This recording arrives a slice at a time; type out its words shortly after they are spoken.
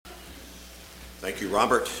Thank you,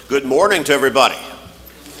 Robert. Good morning to everybody.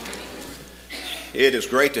 It is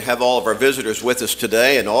great to have all of our visitors with us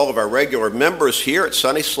today and all of our regular members here at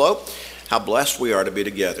Sunny Slope. How blessed we are to be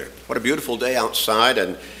together. What a beautiful day outside,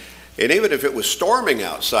 and even if it was storming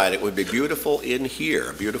outside, it would be beautiful in here,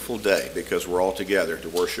 a beautiful day, because we're all together to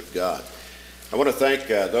worship God. I want to thank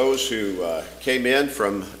those who came in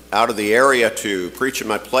from out of the area to preach in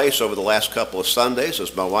my place over the last couple of Sundays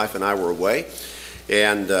as my wife and I were away.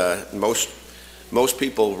 And most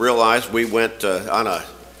people realize we went on a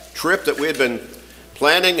trip that we had been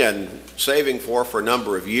planning and saving for a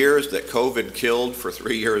number of years that COVID killed for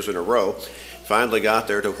 3 years in a row. Finally got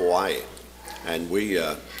there to Hawaii. And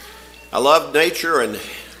I love nature and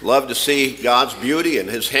love to see God's beauty and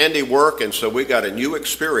His handiwork, and so we got a new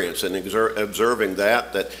experience in observing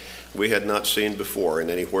that we had not seen before in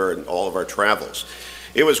anywhere in all of our travels.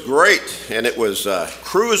 It was great, and it was a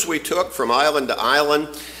cruise we took from island to island,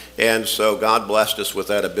 and so God blessed us with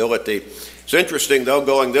that ability. It's interesting, though,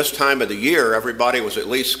 going this time of the year, everybody was at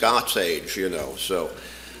least Scott's age, so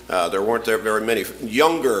there weren't very many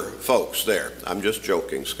younger folks there. I'm just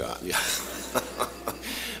joking, Scott. Yeah.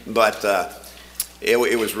 But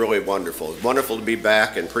it was really wonderful. It was wonderful to be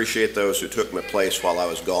back and appreciate those who took my place while I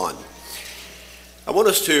was gone. I want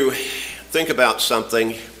us to think about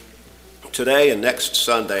something today and next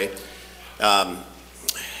Sunday.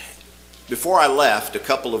 Before I left a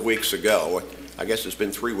couple of weeks ago, I guess it's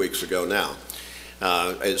been 3 weeks ago now,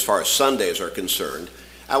 as far as Sundays are concerned,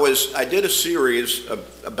 I did a series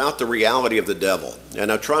about the reality of the devil,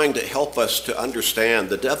 and I'm trying to help us to understand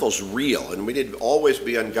the devil's real, and we need to always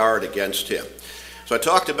be on guard against him. So I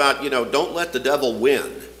talked about, don't let the devil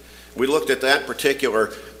win. We looked at that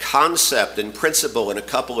particular concept and principle in a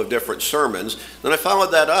couple of different sermons. Then I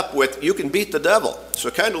followed that up with, you can beat the devil. So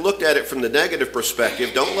I kind of looked at it from the negative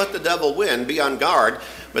perspective. Don't let the devil win. Be on guard.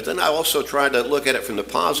 But then I also tried to look at it from the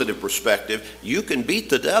positive perspective. You can beat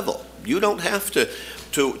the devil. You don't have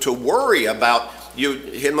to worry about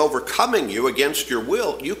him overcoming you against your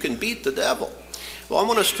will. You can beat the devil. Well, I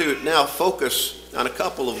want us to now focus on a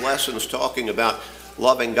couple of lessons talking about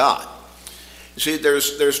loving God. You see, there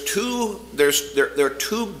are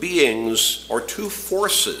two beings or two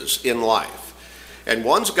forces in life, and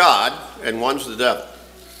one's God and one's the devil.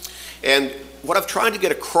 And what I've tried to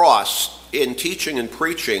get across in teaching and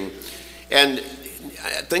preaching, and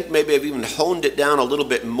I think maybe I've even honed it down a little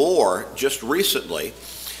bit more just recently,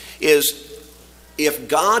 is if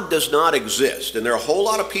God does not exist, and there are a whole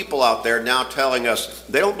lot of people out there now telling us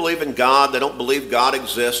they don't believe in God, they don't believe God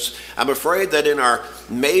exists. I'm afraid that in our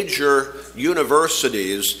major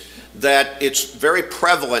universities that it's very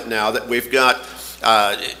prevalent now that we've got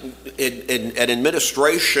an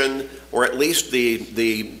administration, or at least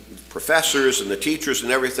the professors and the teachers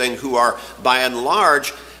and everything, who are by and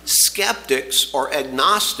large skeptics or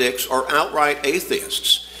agnostics or outright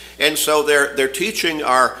atheists. And so they're teaching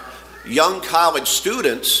our young college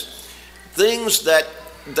students things that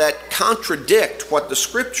contradict what the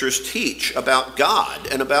scriptures teach about God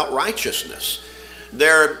and about righteousness.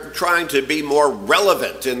 They're trying to be more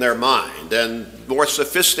relevant in their mind and more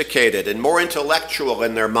sophisticated and more intellectual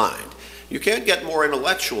in their mind. You can't get more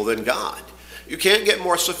intellectual than God. You can't get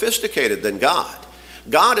more sophisticated than God.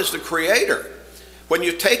 God is the creator. When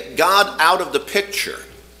you take God out of the picture,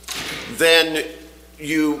 then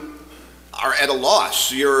you are at a loss.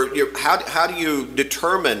 How do you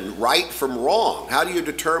determine right from wrong? How do you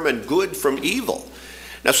determine good from evil?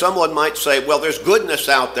 Now, someone might say, well, there's goodness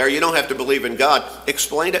out there. You don't have to believe in God.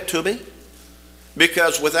 Explain it to me.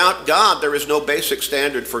 Because without God, there is no basic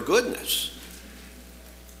standard for goodness.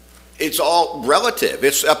 It's all relative.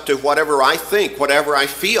 It's up to whatever I think, whatever I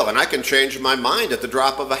feel, and I can change my mind at the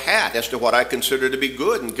drop of a hat as to what I consider to be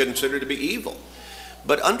good and consider to be evil.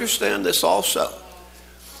 But understand this also.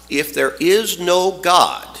 If there is no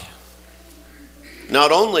God,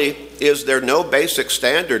 not only is there no basic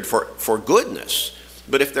standard for goodness,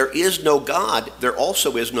 but if there is no God, there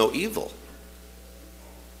also is no evil.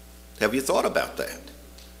 Have you thought about that?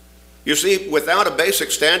 You see, without a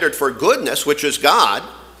basic standard for goodness, which is God,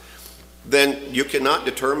 then you cannot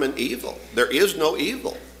determine evil. There is no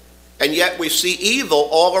evil. And yet we see evil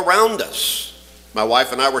all around us. My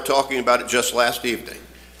wife and I were talking about it just last evening.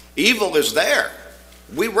 Evil is there.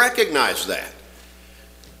 We recognize that.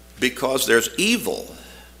 Because there's evil,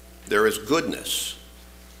 there is goodness.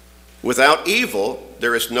 Without evil,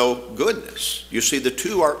 there is no goodness. You see, the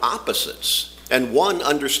two are opposites, and one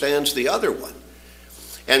understands the other one.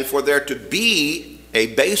 And for there to be a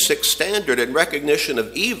basic standard and recognition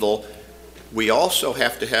of evil, we also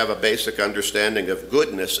have to have a basic understanding of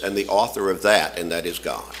goodness and the author of that, and that is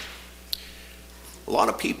God. A lot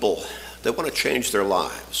of people They want to change their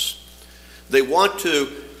lives. They want to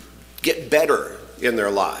get better in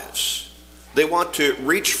their lives. They want to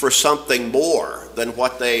reach for something more than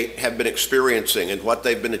what they have been experiencing and what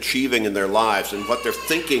they've been achieving in their lives and what their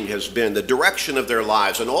thinking has been, the direction of their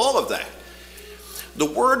lives, and all of that. The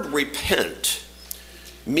word repent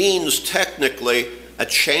means technically a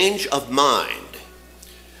change of mind.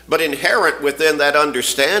 But inherent within that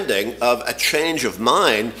understanding of a change of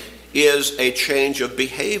mind is a change of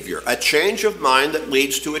behavior, a change of mind that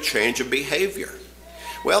leads to a change of behavior.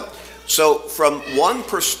 Well, so from one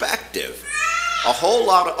perspective, a whole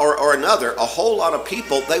lot of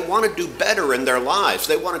people, they want to do better in their lives.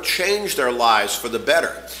 They want to change their lives for the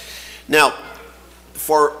better. Now,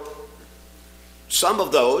 for some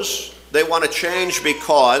of those, they want to change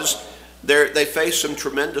because they face some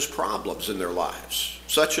tremendous problems in their lives,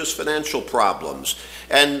 such as financial problems,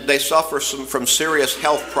 and they suffer from serious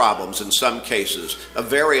health problems in some cases of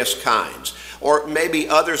various kinds, or maybe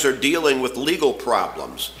others are dealing with legal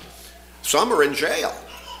problems. Some are in jail.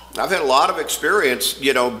 I've had a lot of experience,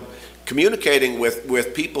 communicating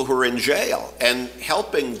with people who are in jail and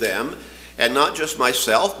helping them, and not just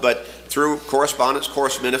myself, but through Correspondence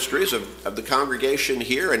Course Ministries of the congregation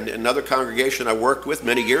here and another congregation I worked with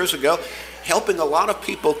many years ago, helping a lot of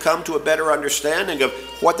people come to a better understanding of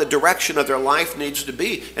what the direction of their life needs to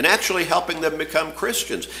be and actually helping them become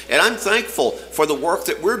Christians. And I'm thankful for the work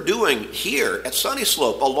that we're doing here at Sunny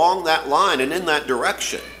Slope along that line and in that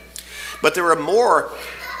direction. But there are more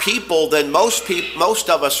people than most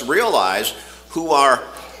of us realize who are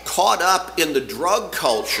caught up in the drug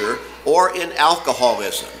culture or in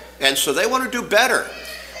alcoholism. And so they want to do better,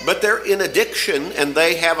 but they're in addiction and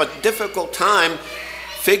they have a difficult time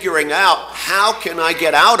figuring out, how can I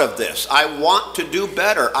get out of this? I want to do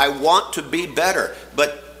better. I want to be better,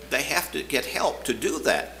 but they have to get help to do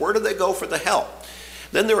that. Where do they go for the help?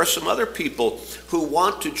 Then there are some other people who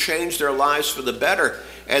want to change their lives for the better,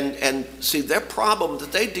 and see, their problem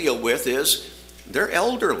that they deal with is they're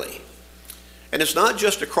elderly. And it's not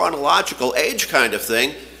just a chronological age kind of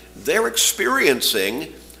thing. They're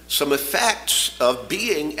experiencing some effects of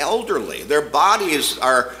being elderly. Their bodies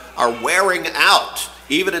are wearing out,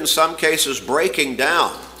 even in some cases breaking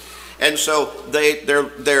down. And so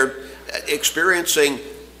they're experiencing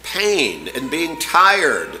pain and being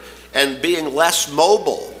tired and being less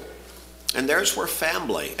mobile. And there's where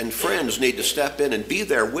family and friends need to step in and be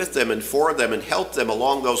there with them and for them and help them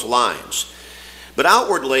along those lines. But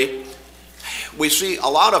outwardly, we see a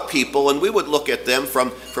lot of people, and we would look at them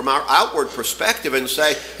from our outward perspective and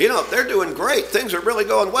say, they're doing great. Things are really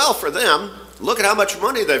going well for them. Look at how much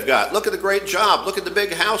money they've got. Look at the great job. Look at the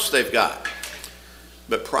big house they've got.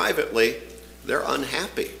 But privately, they're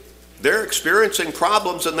unhappy. They're experiencing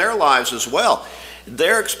problems in their lives as well.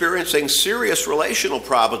 They're experiencing serious relational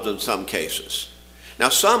problems in some cases. Now,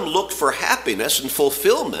 some looked for happiness and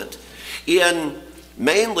fulfillment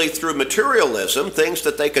mainly through materialism, things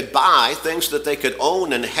that they could buy, things that they could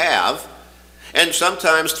own and have, and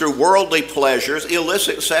sometimes through worldly pleasures,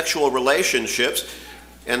 illicit sexual relationships,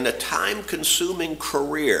 and a time-consuming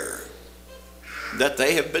career that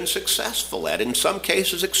they have been successful at, in some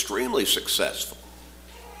cases extremely successful.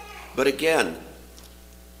 But again,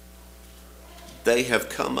 they have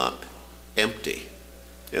come up empty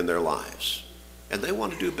in their lives, and they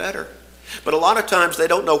want to do better. But a lot of times they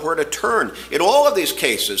don't know where to turn. In all of these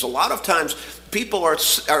cases, a lot of times people are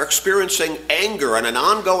experiencing anger on an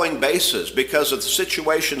ongoing basis because of the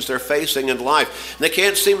situations they're facing in life. And they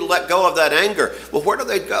can't seem to let go of that anger. Well, where do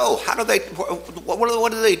they go?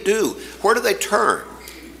 What do they do? Where do they turn?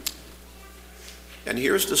 And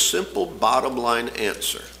here's the simple bottom line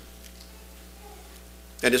answer.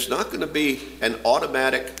 And it's not going to be an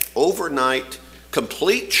automatic, overnight,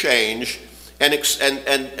 complete change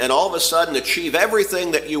and all of a sudden achieve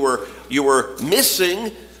everything that you were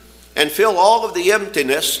missing and fill all of the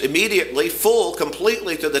emptiness immediately, full,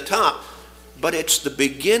 completely to the top. But it's the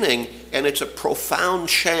beginning, and it's a profound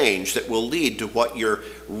change that will lead to what you're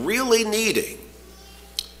really needing.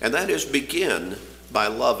 And that is, begin by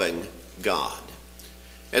loving God.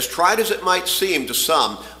 As tried as it might seem to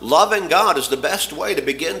some, loving God is the best way to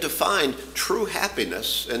begin to find true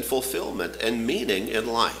happiness and fulfillment and meaning in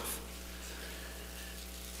life.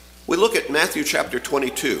 We look at Matthew chapter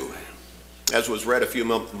 22, as was read a few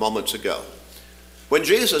moments ago. When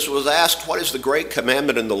Jesus was asked, what is the great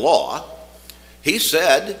commandment in the law? He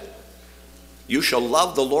said, you shall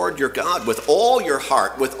love the Lord your God with all your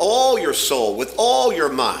heart, with all your soul, with all your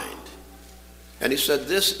mind. And he said,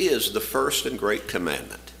 this is the first and great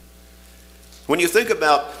commandment. When you think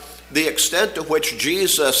about the extent to which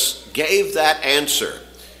Jesus gave that answer,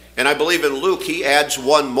 And I believe in Luke, he adds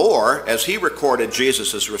one more as he recorded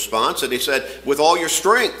Jesus' response, and he said, with all your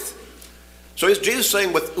strength. So is Jesus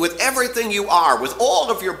saying, with everything you are, with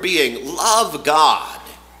all of your being, love God.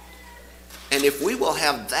 And if we will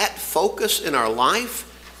have that focus in our life,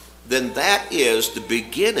 then that is the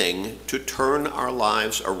beginning to turn our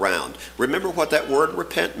lives around. Remember what that word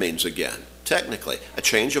repent means again, technically, a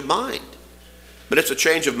change of mind. But it's a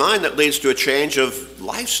change of mind that leads to a change of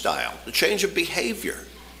lifestyle, a change of behavior,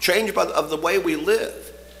 change of the way we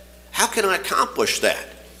live. How can I accomplish that?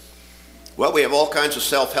 Well, we have all kinds of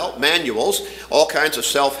self-help manuals, all kinds of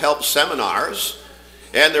self-help seminars,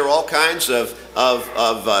 and there are all kinds of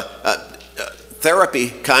therapy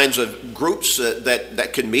kinds of groups that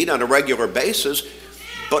can meet on a regular basis.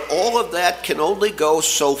 But all of that can only go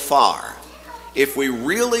so far. If we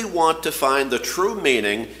really want to find the true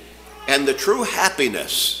meaning and the true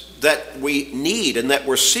happiness that we need and that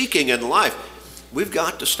we're seeking in life, we've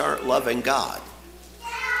got to start loving God.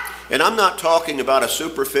 And I'm not talking about a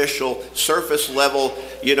superficial, surface level,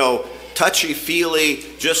 touchy-feely,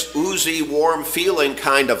 just oozy, warm feeling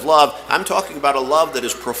kind of love. I'm talking about a love that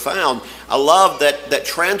is profound, a love that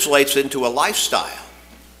translates into a lifestyle.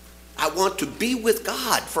 I want to be with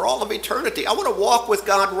God for all of eternity. I want to walk with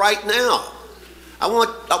God right now. I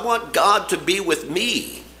want God to be with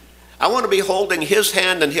me. I want to be holding his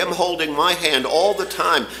hand and him holding my hand all the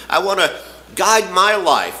time. I want to guide my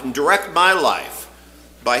life and direct my life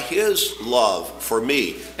by his love for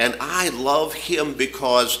me. And I love him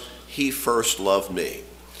because he first loved me.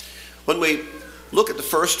 When we look at the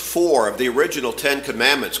first 4 of the original 10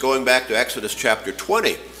 commandments, going back to Exodus chapter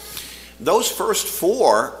 20, those first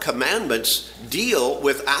 4 commandments deal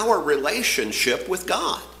with our relationship with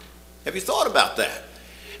God. Have you thought about that?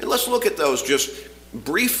 And let's look at those just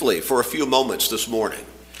briefly for a few moments this morning.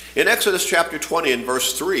 In Exodus chapter 20 and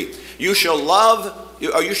verse 3, you shall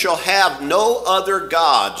have no other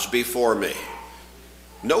gods before me.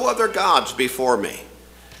 No other gods before me.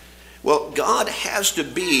 Well, God has to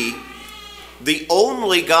be the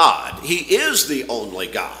only God. He is the only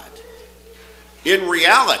God in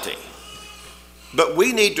reality. But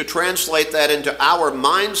we need to translate that into our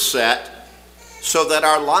mindset so that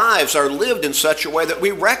our lives are lived in such a way that we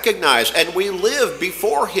recognize and we live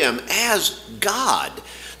before him as God,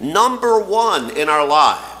 number one in our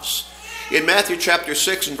lives. In Matthew chapter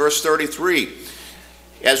 6 and verse 33,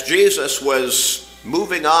 as Jesus was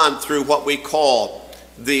moving on through what we call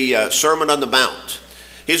the Sermon on the Mount,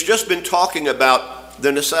 he's just been talking about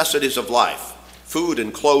the necessities of life, food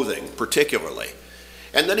and clothing particularly.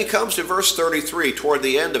 And then he comes to verse 33 toward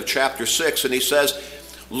the end of chapter 6, and he says,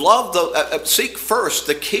 seek first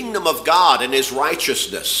the kingdom of God and his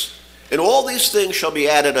righteousness, and all these things shall be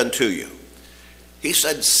added unto you. He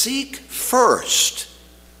said, seek first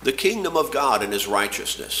the kingdom of God and his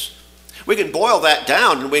righteousness. We can boil that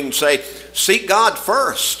down and we can say, seek God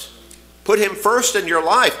first. Put him first in your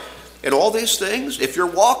life. And all these things, if you're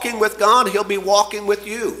walking with God, he'll be walking with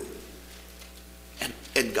you.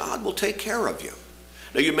 And God will take care of you.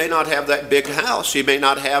 Now, you may not have that big house. You may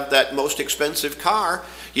not have that most expensive car.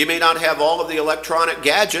 You may not have all of the electronic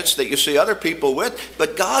gadgets that you see other people with.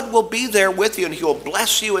 But God will be there with you and he will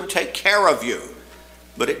bless you and take care of you.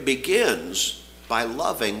 But it begins by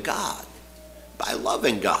loving God. By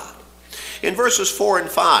loving God. In verses 4 and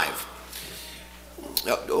 5,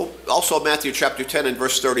 also Matthew chapter 10 and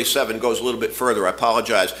verse 37 goes a little bit further. I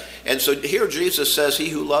apologize. And so here Jesus says, he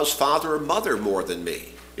who loves father or mother more than me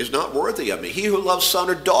is not worthy of me. He who loves son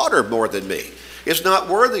or daughter more than me is not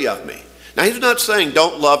worthy of me. Now, he's not saying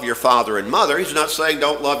don't love your father and mother. He's not saying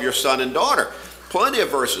don't love your son and daughter. Plenty of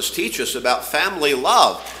verses teach us about family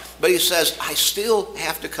love. But he says, I still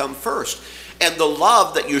have to come first. And the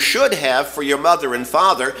love that you should have for your mother and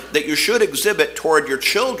father, that you should exhibit toward your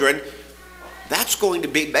children, that's going to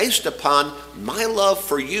be based upon my love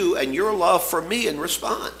for you and your love for me in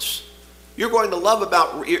response. You're going to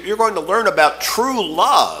learn about true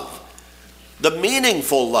love, the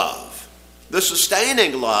meaningful love, the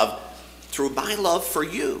sustaining love through my love for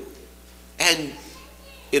you. And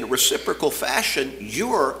in reciprocal fashion,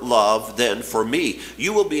 your love then for me.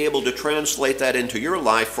 You will be able to translate that into your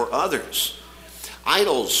life for others.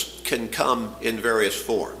 Idols can come in various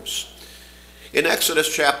forms. In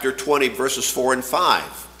Exodus chapter 20, verses 4 and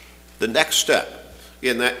 5, the next step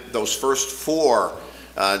in those first 4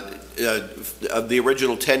 of the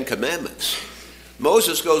original 10 commandments,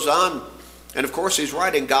 Moses goes on, and of course he's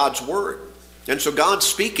writing God's word. And so God's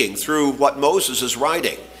speaking through what Moses is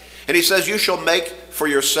writing. And he says, you shall make for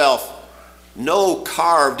yourself no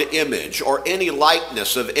carved image or any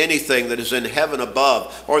likeness of anything that is in heaven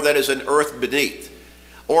above or that is in earth beneath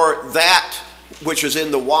or that which is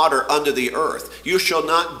in the water under the earth. You shall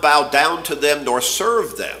not bow down to them nor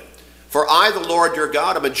serve them. For I, the Lord your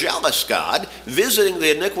God, am a jealous God, visiting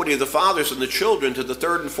the iniquity of the fathers and the children to the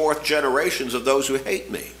third and fourth generations of those who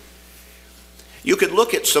hate me. You could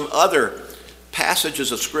look at some other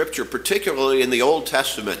passages of Scripture, particularly in the Old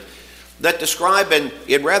Testament, that describe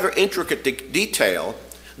in rather intricate detail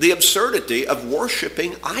the absurdity of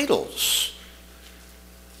worshiping idols.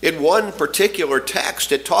 In one particular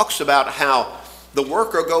text, it talks about how the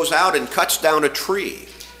worker goes out and cuts down a tree.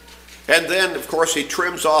 And then, of course, he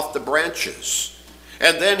trims off the branches.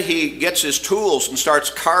 And then he gets his tools and starts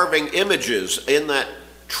carving images in that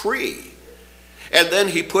tree. And then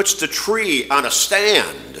he puts the tree on a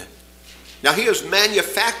stand. Now, he has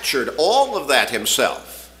manufactured all of that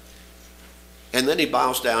himself. And then he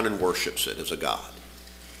bows down and worships it as a god.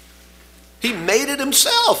 He made it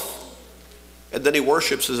himself. And then he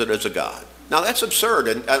worships it as a god. Now, that's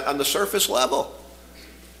absurd on the surface level.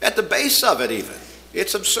 At the base of it even.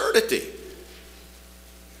 It's absurdity.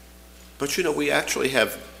 But you know, we actually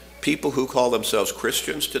have people who call themselves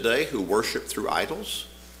Christians today who worship through idols.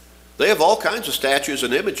 They have all kinds of statues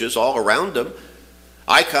and images all around them.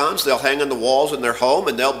 Icons they'll hang on the walls in their home,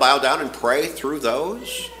 and they'll bow down and pray through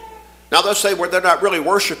those. Now they'll say, well, they're not really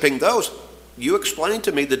worshiping those. You explain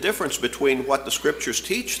to me the difference between what the Scriptures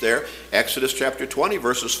teach there, Exodus chapter 20,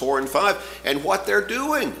 verses 4 and 5, and what they're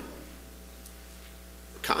doing.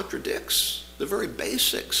 It contradicts the very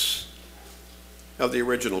basics of the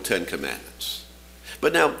original Ten Commandments.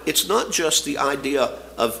 But now, it's not just the idea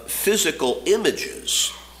of physical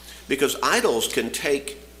images, because idols can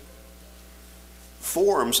take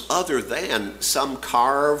forms other than some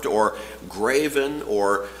carved or graven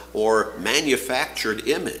or manufactured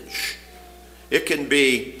image. It can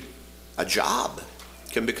be a job,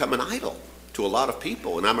 can become an idol to a lot of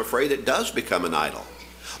people, and I'm afraid it does become an idol.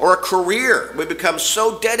 Or a career. We become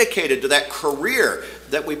so dedicated to that career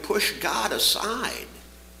that we push God aside.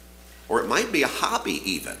 Or it might be a hobby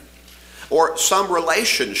even. Or some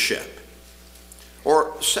relationship.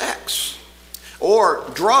 Or sex. Or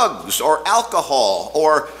drugs. Or alcohol.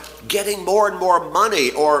 Or getting more and more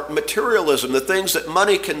money. Or materialism, the things that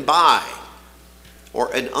money can buy.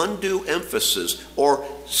 Or an undue emphasis. Or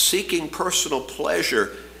seeking personal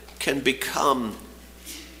pleasure can become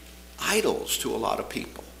idols to a lot of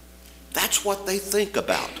people. That's what they think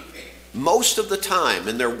about most of the time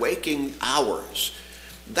in their waking hours.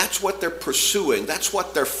 That's what they're pursuing. That's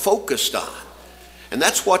what they're focused on. And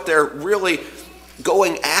that's what they're really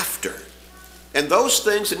going after. And those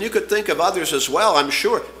things, and you could think of others as well, I'm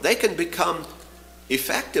sure, they can become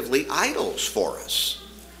effectively idols for us.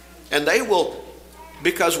 And they will,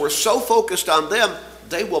 because we're so focused on them,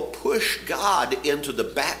 they will push God into the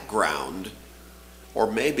background, or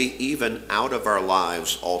maybe even out of our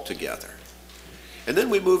lives altogether. And then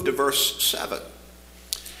we move to verse 7.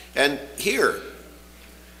 And here,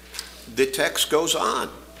 the text goes on.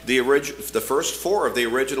 The first four of the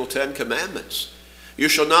original Ten Commandments. You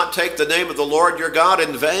shall not take the name of the Lord your God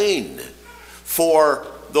in vain, for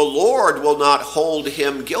the Lord will not hold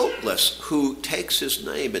him guiltless who takes his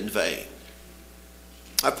name in vain.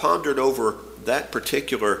 I pondered over that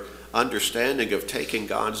particular understanding of taking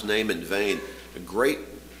God's name in vain a great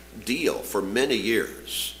deal for many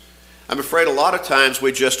years. I'm afraid a lot of times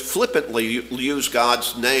we just flippantly use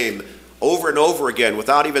God's name over and over again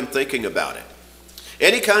without even thinking about it.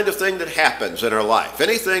 Any kind of thing that happens in our life,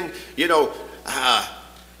 anything,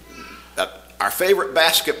 our favorite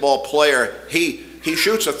basketball player, he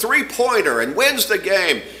shoots a three-pointer and wins the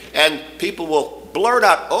game, and people will blurt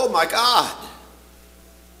out, "Oh my God."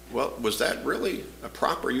 Well, was that really a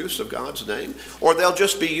proper use of God's name? Or they'll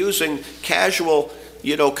just be using casual,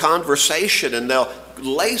 conversation, and they'll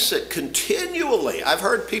lace it continually. I've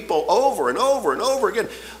heard people over and over and over again,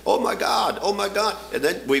 "Oh my God, oh my God." And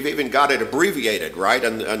then we've even got it abbreviated, right?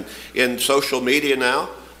 And in social media now,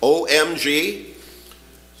 OMG.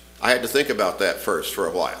 I had to think about that first for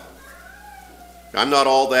a while. I'm not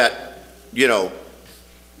all that,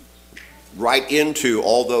 right into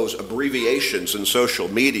all those abbreviations in social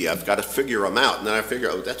media. I've got to figure them out. And then I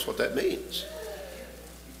figure, that's what that means.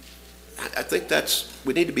 I think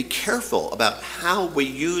we need to be careful about how we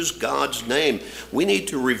use God's name. We need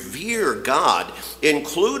to revere God,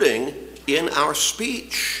 including in our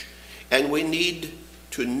speech. And we need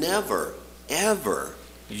to never, ever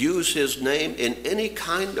use his name in any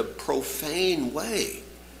kind of profane way.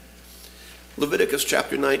 Leviticus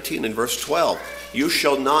chapter 19 and verse 12. You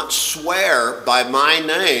shall not swear by my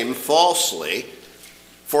name falsely,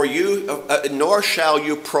 for you, nor shall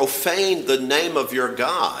you profane the name of your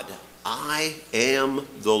God. I am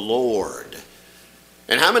the Lord.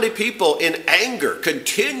 And how many people in anger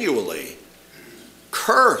continually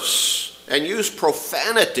curse and use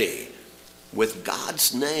profanity with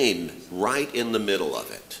God's name right in the middle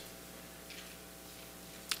of it?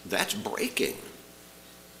 That's breaking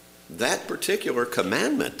that particular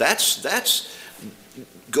commandment. That's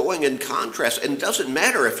going in contrast. And it doesn't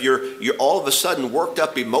matter if you're all of a sudden worked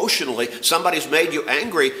up emotionally, somebody's made you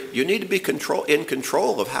angry, you need to be in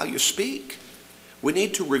control of how you speak. We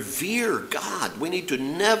need to revere God. We need to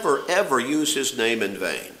never, ever use his name in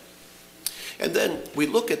vain. And then we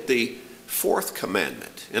look at the fourth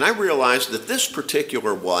commandment. And I realize that this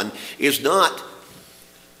particular one is not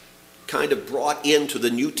kind of brought into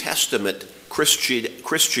the New Testament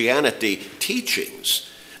Christianity teachings.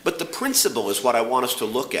 But the principle is what I want us to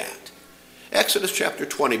look at. Exodus chapter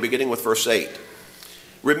 20, beginning with verse 8.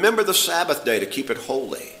 Remember the Sabbath day to keep it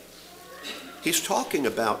holy. He's talking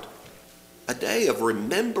about a day of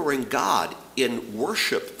remembering God in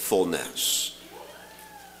worshipfulness.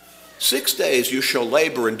 6 days you shall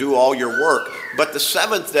labor and do all your work, but the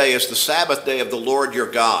seventh day is the Sabbath day of the Lord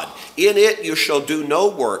your God. In it you shall do no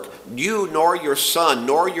work, you nor your son,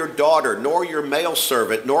 nor your daughter, nor your male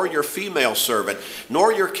servant, nor your female servant,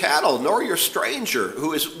 nor your cattle, nor your stranger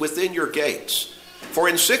who is within your gates. For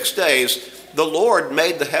in 6 days the Lord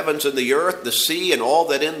made the heavens and the earth, the sea, and all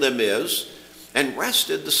that in them is, and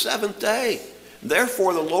rested the seventh day.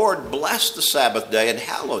 Therefore the Lord blessed the Sabbath day and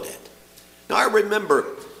hallowed it. Now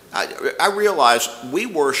I realize we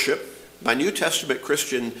worship by New Testament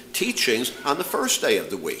Christian teachings on the first day of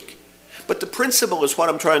the week. But the principle is what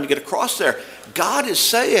I'm trying to get across there. God is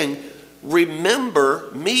saying, remember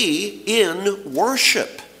me in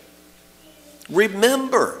worship.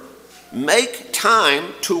 Remember, make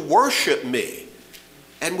time to worship me.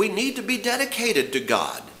 And we need to be dedicated to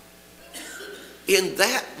God in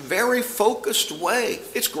that very focused way.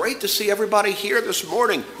 It's great to see everybody here this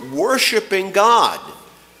morning worshiping God.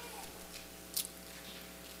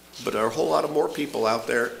 But there are a whole lot of more people out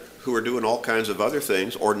there who are doing all kinds of other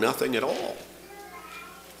things or nothing at all.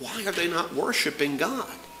 Why are they not worshiping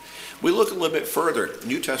God? We look a little bit further,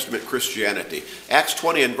 New Testament Christianity. Acts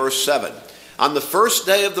 20 and verse 7. On the first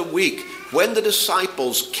day of the week, when the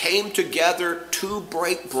disciples came together to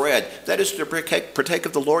break bread, that is to partake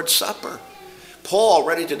of the Lord's Supper, Paul,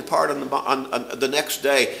 ready to depart on the next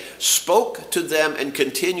day, spoke to them and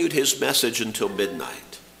continued his message until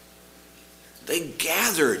midnight. They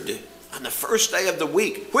gathered on the first day of the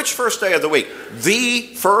week. Which first day of the week? The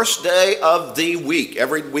first day of the week.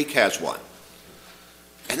 Every week has one.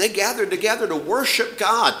 And they gathered together to worship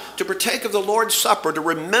God, to partake of the Lord's Supper, to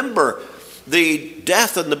remember the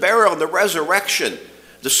death and the burial and the resurrection,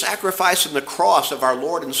 the sacrifice and the cross of our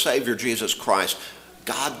Lord and Savior Jesus Christ,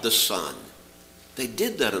 God the Son. They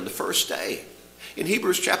did that on the first day. In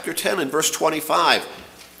Hebrews chapter 10 and verse 25,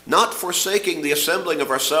 not forsaking the assembling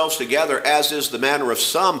of ourselves together, as is the manner of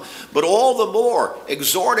some, but all the more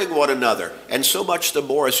exhorting one another, and so much the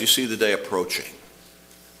more as you see the day approaching.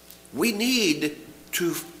 We need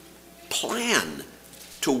to plan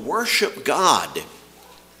to worship God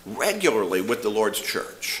regularly with the Lord's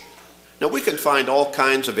church. Now, we can find all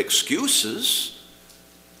kinds of excuses,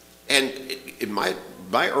 and in my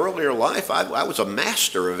earlier life, I was a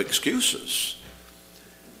master of excuses.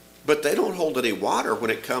 But they don't hold any water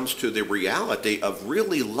when it comes to the reality of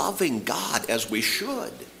really loving God as we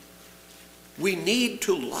should. We need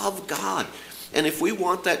to love God. And if we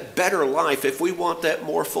want that better life, if we want that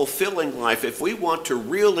more fulfilling life, if we want to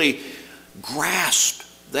really grasp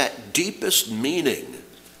that deepest meaning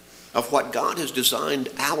of what God has designed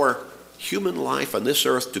our human life on this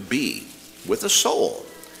earth to be, with a soul,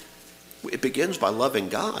 it begins by loving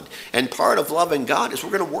God. And part of loving God is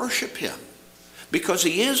we're going to worship him. Because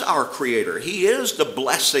he is our creator. He is the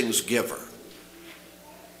blessings giver.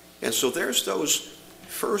 And so there's those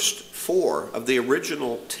first 4 of the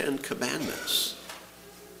original 10 commandments.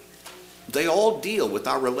 They all deal with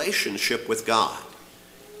our relationship with God.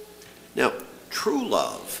 Now, true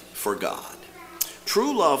love for God.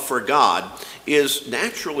 True love for God is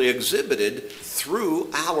naturally exhibited through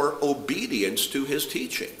our obedience to his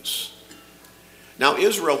teachings. Now,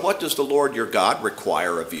 Israel, what does the Lord your God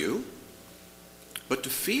require of you? But to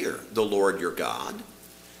fear the Lord your God,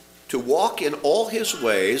 to walk in all his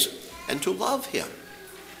ways, and to love him.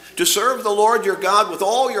 To serve the Lord your God with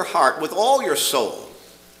all your heart, with all your soul,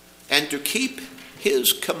 and to keep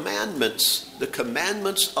his commandments, the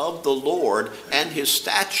commandments of the Lord and his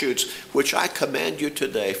statutes, which I command you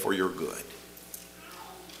today for your good.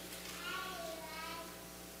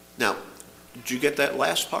 Now, did you get that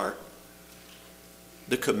last part?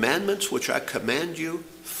 The commandments which I command you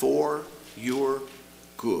for your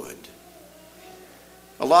good.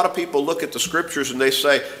 A lot of people look at the scriptures and they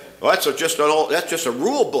say, well, that's just a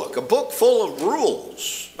rule book, a book full of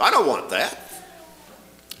rules. I don't want that.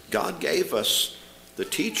 God gave us the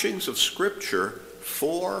teachings of Scripture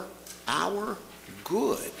for our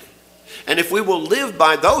good. And if we will live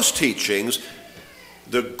by those teachings,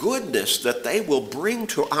 the goodness that they will bring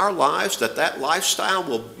to our lives, that lifestyle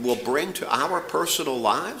will bring to our personal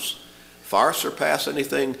lives, far surpass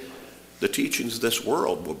anything the teachings of this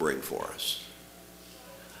world will bring for us.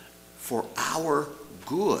 For our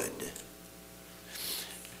good.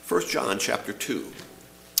 1 John chapter 2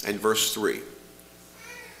 and verse 3.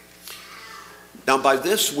 Now by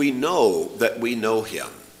this we know that we know him,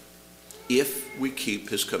 if we keep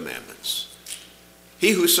his commandments.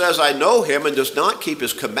 He who says, I know him, and does not keep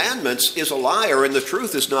his commandments is a liar, and the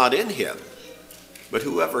truth is not in him. But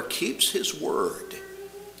whoever keeps his word,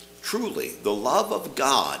 truly the love of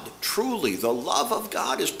God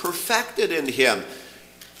is perfected in him.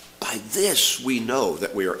 By this we know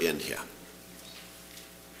that we are in him.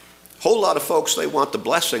 A whole lot of folks, they want the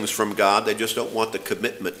blessings from God, they just don't want the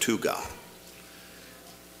commitment to God.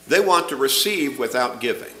 They want to receive without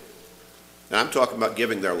giving. And I'm talking about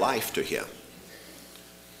giving their life to him.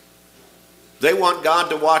 They want God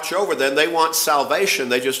to watch over them. They want salvation.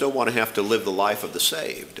 They just don't want to have to live the life of the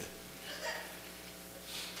saved.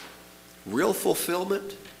 Real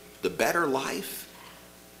fulfillment, the better life,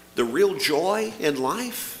 the real joy in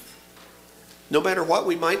life, no matter what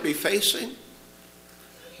we might be facing,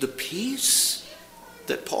 the peace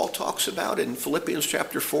that Paul talks about in Philippians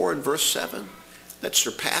chapter 4 and verse 7 that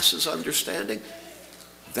surpasses understanding,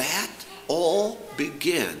 that all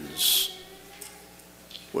begins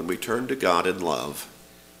when we turn to God in love.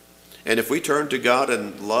 And if we turn to God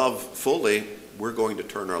in love fully, we're going to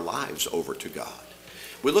turn our lives over to God.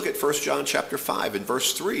 We look at 1 John chapter 5 and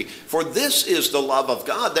verse 3. For this is the love of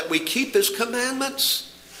God, that we keep his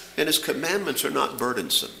commandments, and his commandments are not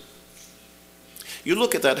burdensome. You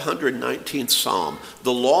look at that 119th Psalm,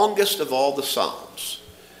 the longest of all the Psalms.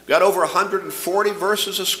 Got over 140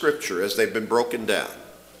 verses of scripture as they've been broken down.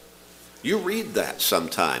 You read that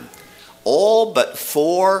sometime. All but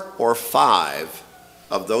 4 or 5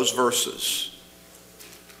 of those verses,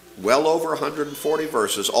 well over 140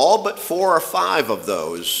 verses, all but 4 or 5 of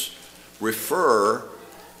those refer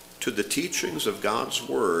to the teachings of God's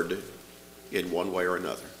Word in one way or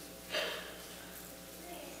another.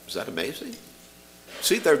 Is that amazing?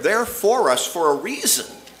 See, they're there for us for a reason.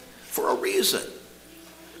 For a reason.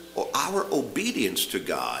 Well, our obedience to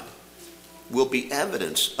God will be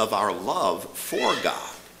evidence of our love for God.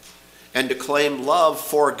 And to claim love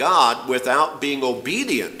for God without being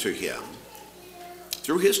obedient to him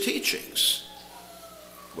through his teachings.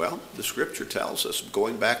 Well, the scripture tells us,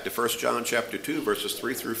 going back to 1 John chapter 2, verses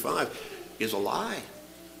 3 through 5, is a lie.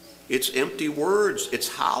 It's empty words. It's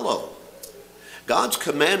hollow. God's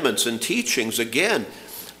commandments and teachings, again,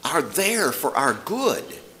 are there for our good.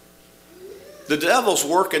 The devil's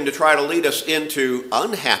working to try to lead us into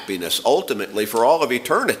unhappiness, ultimately, for all of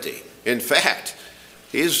eternity. In fact,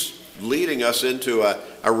 he's leading us into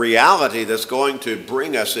a reality that's going to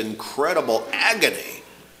bring us incredible agony.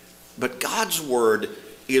 But God's word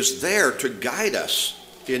is there to guide us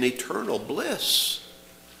in eternal bliss.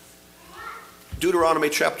 Deuteronomy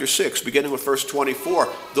chapter 6, beginning with verse 24,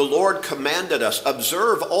 the Lord commanded us,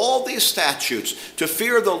 observe all these statutes, to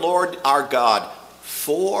fear the Lord our God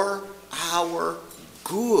for our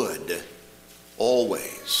good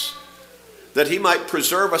always, that he might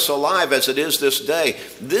preserve us alive as it is this day.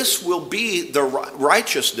 This will be the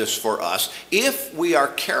righteousness for us if we are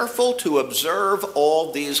careful to observe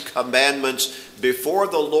all these commandments before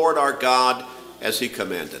the Lord our God as he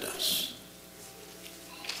commanded us.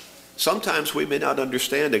 Sometimes we may not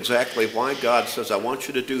understand exactly why God says, I want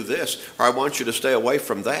you to do this, or I want you to stay away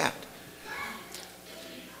from that.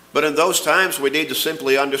 But in those times, we need to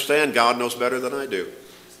simply understand God knows better than I do.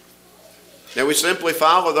 And we simply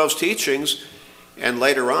follow those teachings, and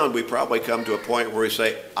later on we probably come to a point where we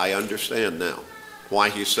say, I understand now why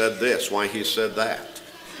he said this, why he said that.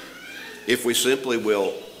 If we simply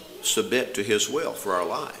will submit to his will for our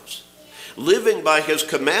lives. Living by his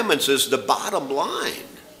commandments is the bottom line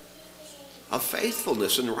of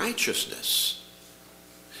faithfulness and righteousness.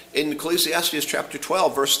 In Ecclesiastes chapter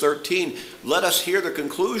 12, verse 13, let us hear the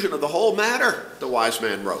conclusion of the whole matter, the wise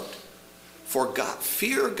man wrote. For God,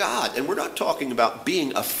 fear God. And we're not talking about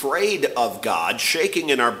being afraid of God, shaking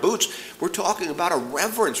in our boots. We're talking about a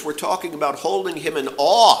reverence. We're talking about holding him in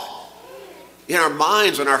awe in our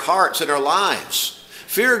minds and our hearts and our lives.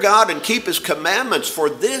 Fear God and keep his commandments, for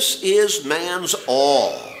this is man's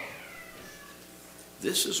all.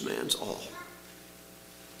 This is man's all.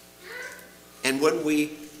 And when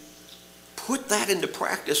we put that into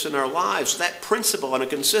practice in our lives, that principle on a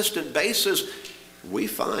consistent basis, we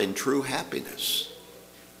find true happiness.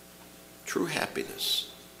 True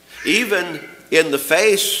happiness. Even in the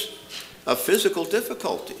face of physical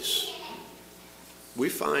difficulties, we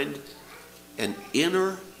find an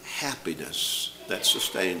inner happiness that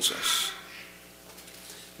sustains us.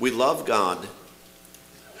 We love God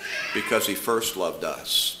because he first loved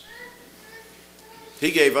us.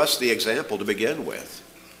 He gave us the example to begin with.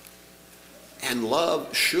 And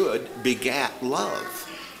love should begat love.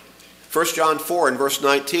 1 John 4 and verse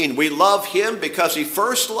 19, we love him because he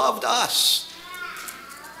first loved us.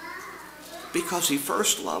 Because he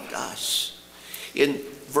first loved us. In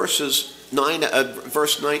verses 9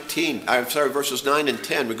 and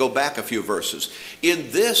 10, we go back a few verses.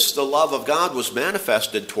 In this, the love of God was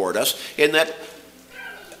manifested toward us, in that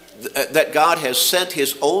God has sent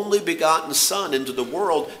his only begotten Son into the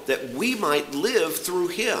world that we might live through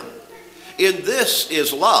him. In this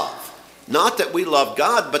is love. Not that we loved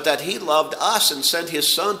God, but that he loved us and sent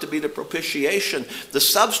his Son to be the propitiation, the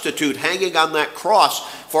substitute hanging on that cross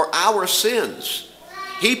for our sins.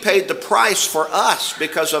 He paid the price for us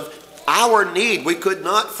because of our need. We could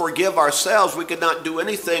not forgive ourselves. We could not do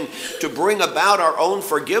anything to bring about our own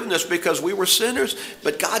forgiveness because we were sinners.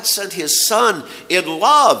 But God sent his Son in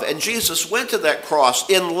love, and Jesus went to that cross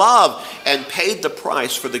in love and paid the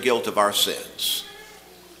price for the guilt of our sins.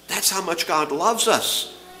 That's how much God loves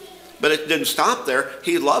us. But it didn't stop there.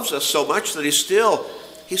 He loves us so much that he's still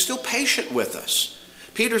patient with us.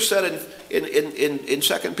 Peter said in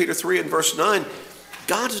 2 Peter 3 and verse 9,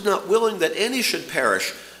 God is not willing that any should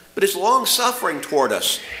perish, but is long-suffering toward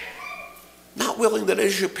us. Not willing that any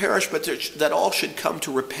should perish, but that all should come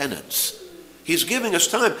to repentance. He's giving us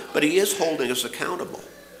time, but he is holding us accountable.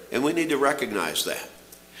 And we need to recognize that.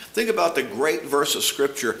 Think about the great verse of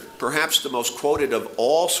Scripture, perhaps the most quoted of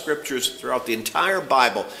all Scriptures throughout the entire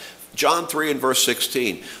Bible, John 3 and verse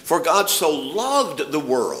 16. For God so loved the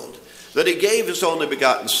world that he gave his only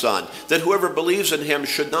begotten Son, that whoever believes in him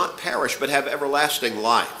should not perish but have everlasting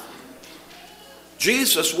life.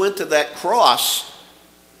 Jesus went to that cross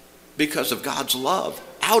because of God's love,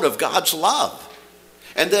 out of God's love.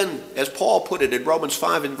 And then, as Paul put it in Romans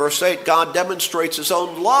 5 and verse 8, God demonstrates his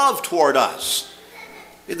own love toward us,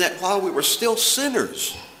 in that while we were still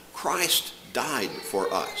sinners, Christ died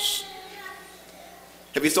for us.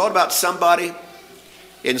 Have you thought about somebody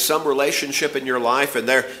in some relationship in your life, and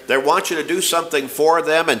they want you to do something for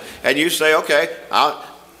them, and you say, okay,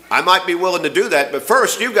 I might be willing to do that, but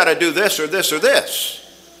first you've got to do this or this or this.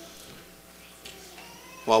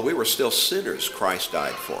 While we were still sinners, Christ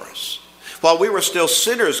died for us. While we were still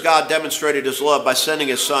sinners, God demonstrated his love by sending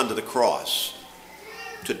his Son to the cross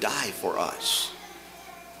to die for us.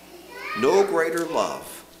 No greater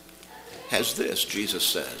love has this, Jesus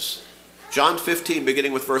says. John 15,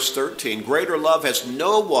 beginning with verse 13, greater love has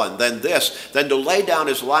no one than this, than to lay down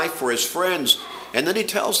his life for his friends. And then he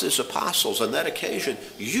tells his apostles on that occasion,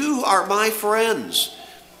 you are my friends,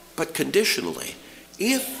 but conditionally,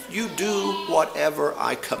 if you do whatever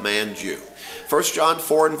I command you. 1 John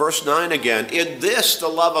 4 and verse 9 again, in this the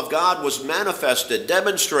love of God was manifested,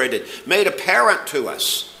 demonstrated, made apparent to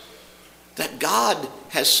us, that God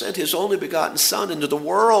has sent his only begotten Son into the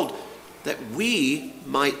world that we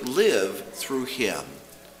might live through him.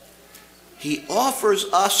 He offers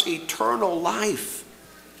us eternal life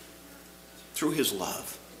through his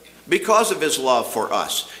love. Because of his love for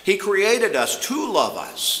us, he created us to love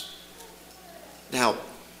us. Now,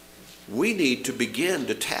 we need to begin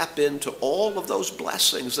to tap into all of those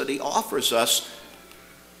blessings that he offers us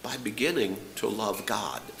by beginning to love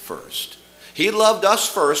God first. He loved us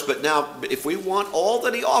first, but now if we want all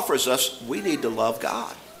that he offers us, we need to love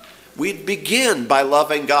God. We begin by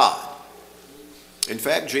loving God. In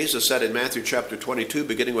fact, Jesus said in Matthew chapter 22,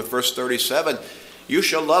 beginning with verse 37, you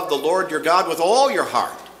shall love the Lord your God with all your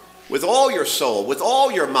heart, with all your soul, with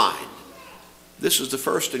all your mind. This is the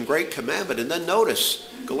first and great commandment. And then notice,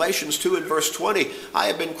 Galatians 2 and verse 20, I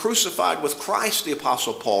have been crucified with Christ, the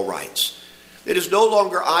Apostle Paul writes. It is no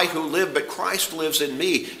longer I who live, but Christ lives in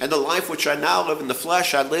me. And the life which I now live in the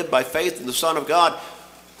flesh, I live by faith in the Son of God,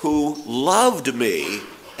 who loved me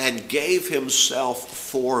and gave himself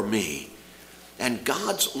for me. And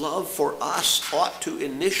God's love for us ought to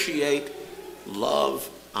initiate love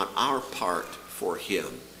on our part for him.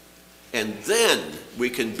 And then we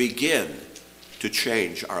can begin to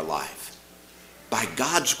change our life by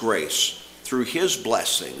God's grace through his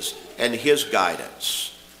blessings and his guidance.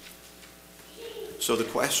 So the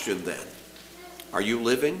question then, are you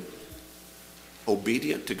living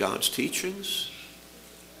obedient to God's teachings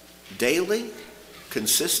daily,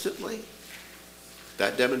 consistently?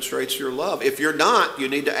 That demonstrates your love. If you're not, you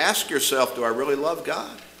need to ask yourself, do I really love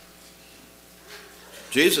God?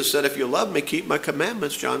 Jesus said, if you love me, keep my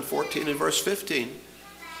commandments, John 14 and verse 15.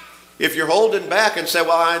 If you're holding back and say,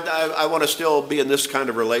 well, I want to still be in this kind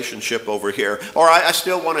of relationship over here, or I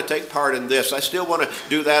still want to take part in this, I still want to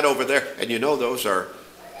do that over there, and you know those are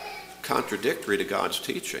contradictory to God's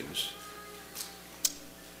teachings,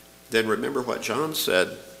 then remember what John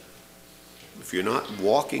said. If you're not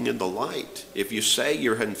walking in the light, if you say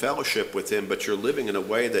you're in fellowship with him, but you're living in a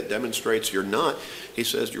way that demonstrates you're not, he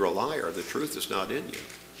says you're a liar. The truth is not in you.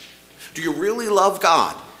 Do you really love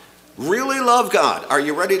God? Really love God? Are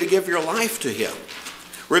you ready to give your life to him?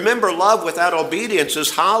 Remember, love without obedience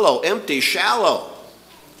is hollow, empty, shallow,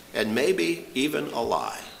 and maybe even a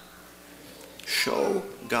lie. Show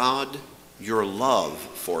God your love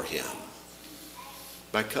for him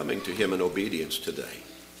by coming to him in obedience today.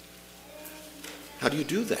 How do you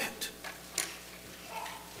do that?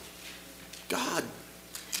 God,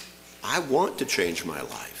 I want to change my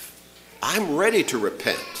life. I'm ready to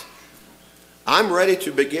repent. I'm ready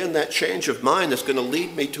to begin that change of mind that's going to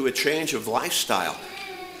lead me to a change of lifestyle.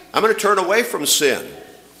 I'm going to turn away from sin.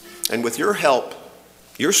 And with your help,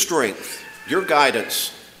 your strength, your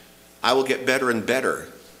guidance, I will get better and better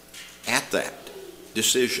at that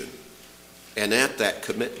decision and at that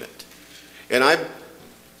commitment. And I'm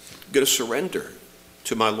going to surrender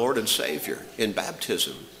to my Lord and Savior in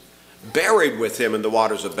baptism, buried with him in the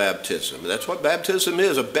waters of baptism. That's what baptism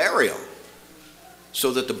is, a burial,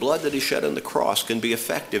 so that the blood that he shed on the cross can be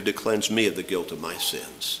effective to cleanse me of the guilt of my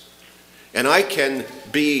sins. And I can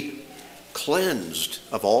be cleansed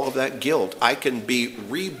of all of that guilt. I can be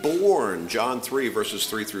reborn, John 3, verses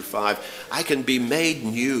 3 through 5. I can be made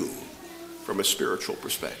new from a spiritual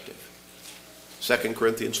perspective. 2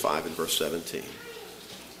 Corinthians 5 and verse 17.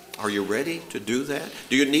 Are you ready to do that?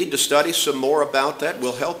 Do you need to study some more about that?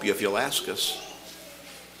 We'll help you if you'll ask us.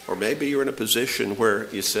 Or maybe you're in a position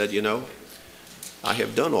where you said, you know, I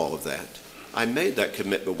have done all of that. I made that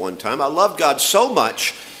commitment one time. I love God so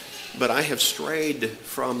much, but I have strayed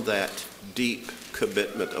from that deep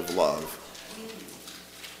commitment of love.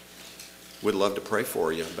 We'd love to pray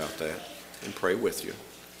for you about that and pray with you.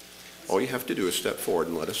 All you have to do is step forward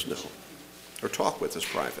and let us know, or talk with us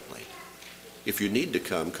privately. If you need to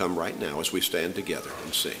come, come right now as we stand together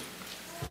and sing.